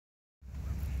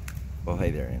Well,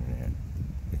 hey there, Internet.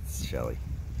 It's Shelly.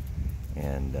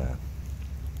 And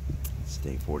it's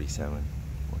day 47,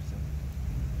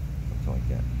 something like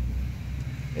that.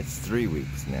 It's 3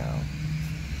 weeks now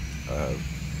of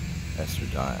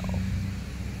estradiol.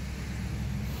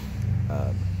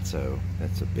 So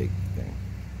that's a big thing.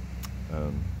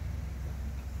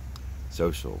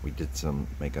 Social. We did some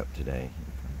makeup today.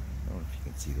 I don't know if you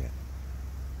can see that.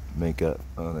 Makeup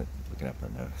on it, looking up my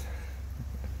nose.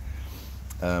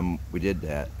 We did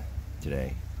that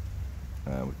today.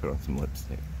 We put on some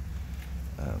lipstick.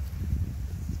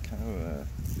 It's kind of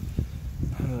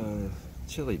a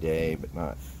chilly day, but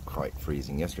not quite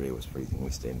freezing. Yesterday was freezing.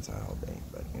 We stayed inside all day,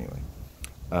 but anyway.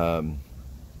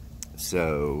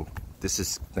 So this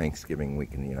is Thanksgiving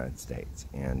week in the United States,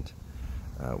 and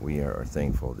we are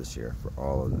thankful this year for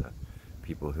all of the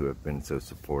people who have been so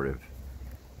supportive,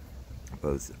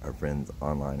 both our friends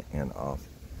online and off,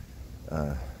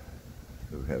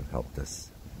 who have helped us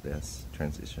this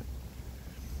transition.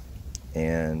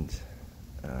 And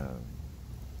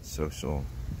social,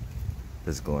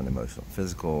 physical, and emotional.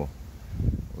 Physical,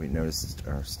 we noticed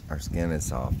our skin is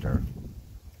softer.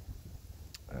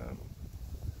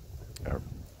 Our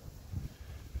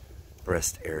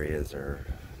breast areas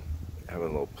have a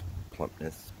little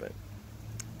plumpness, but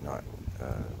not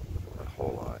a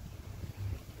whole lot.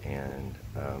 And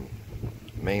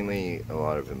mainly a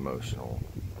lot of emotional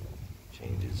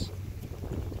changes,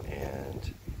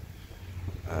 and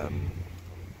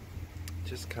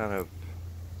just kind of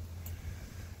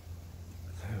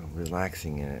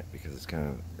relaxing in it, because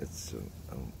it's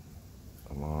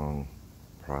a long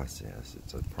process.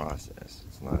 It's a process.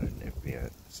 It's not an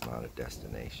event. It's not a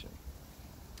destination.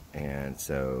 And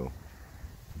so,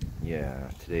 yeah,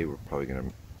 today we're probably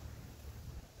gonna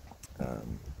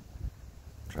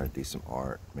try to do some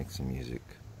art, make some music,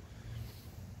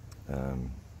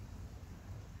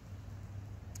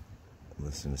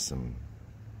 listen to some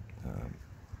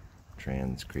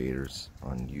trans creators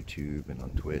on YouTube and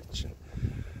on Twitch.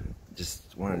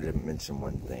 Just wanted to mention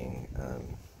one thing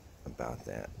about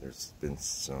that. There's been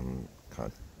some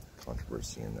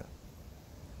controversy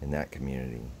in that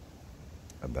community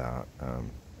about a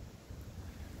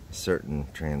certain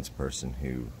trans person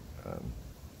who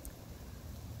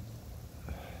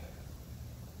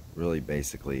really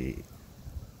basically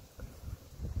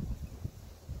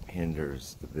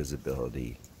hinders the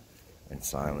visibility and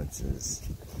silences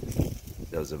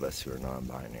those of us who are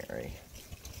non-binary.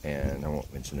 And I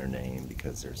won't mention their name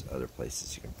because there's other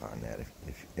places you can find that.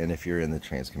 If you're in the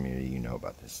trans community, you know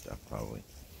about this stuff probably.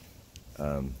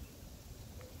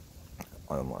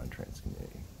 Online trans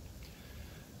community.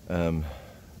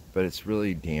 But it's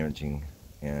really damaging,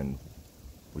 and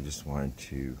we just wanted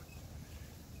to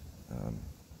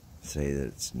say that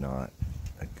it's not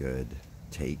a good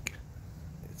take.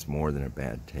 It's more than a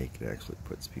bad take. It actually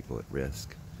puts people at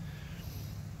risk.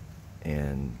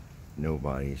 And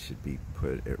nobody should be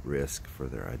put at risk for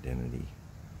their identity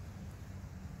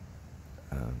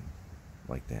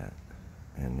like that.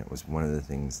 And it was one of the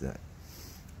things that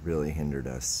really hindered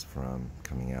us from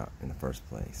coming out in the first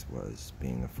place, was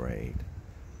being afraid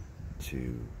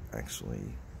to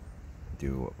actually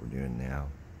do what we're doing now.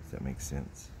 Does that make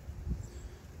sense?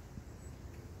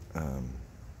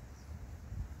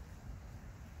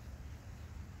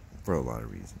 For a lot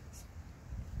of reasons.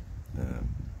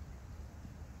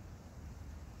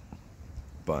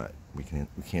 But we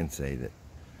can say that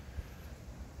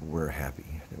we're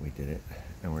happy that we did it,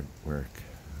 and we're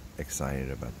excited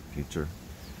about the future.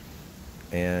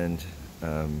 And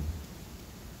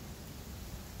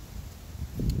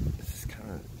this is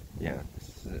kind of, yeah,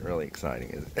 this isn't really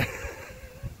exciting, is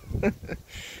it?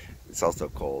 It's also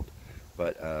cold,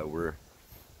 but we're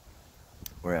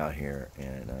out here,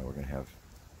 and we're gonna have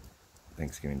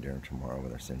Thanksgiving dinner tomorrow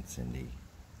with our friend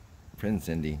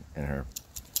Cindy and her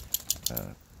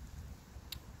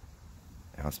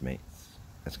housemates.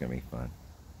 That's gonna be fun.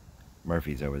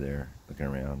 Murphy's over there looking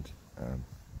around,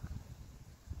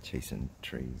 chasing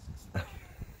trees and stuff.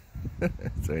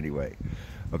 So anyway,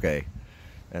 okay,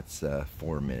 that's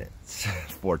 4 minutes,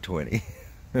 4:20.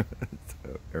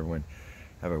 So everyone,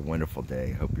 have a wonderful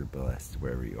day. Hope you're blessed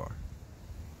wherever you are.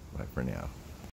 Bye for now.